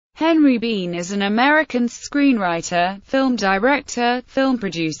Henry Bean is an American screenwriter, film director, film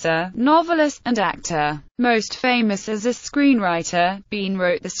producer, novelist, and actor. Most famous as a screenwriter, Bean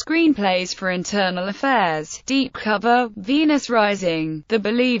wrote the screenplays for Internal Affairs, Deep Cover, Venus Rising, The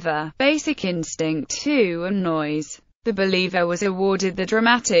Believer, Basic Instinct 2 and Noise. The Believer was awarded the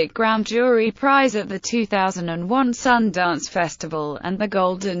Dramatic Grand Jury Prize at the 2001 Sundance Festival and the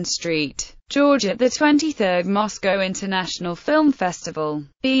Golden Street, Georgia at the 23rd Moscow International Film Festival.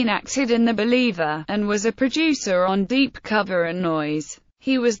 Bean acted in The Believer, and was a producer on Deep Cover and Noise.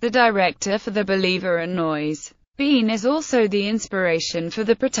 He was the director for The Believer and Noise. Bean is also the inspiration for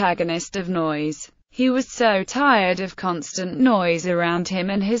the protagonist of Noise. He was so tired of constant noise around him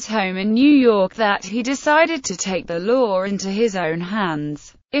and his home in New York that he decided to take the law into his own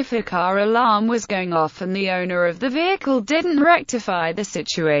hands. If a car alarm was going off and the owner of the vehicle didn't rectify the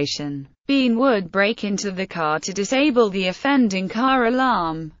situation, Bean would break into the car to disable the offending car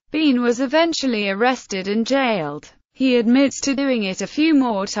alarm. Bean was eventually arrested and jailed. He admits to doing it a few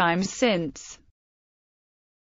more times since.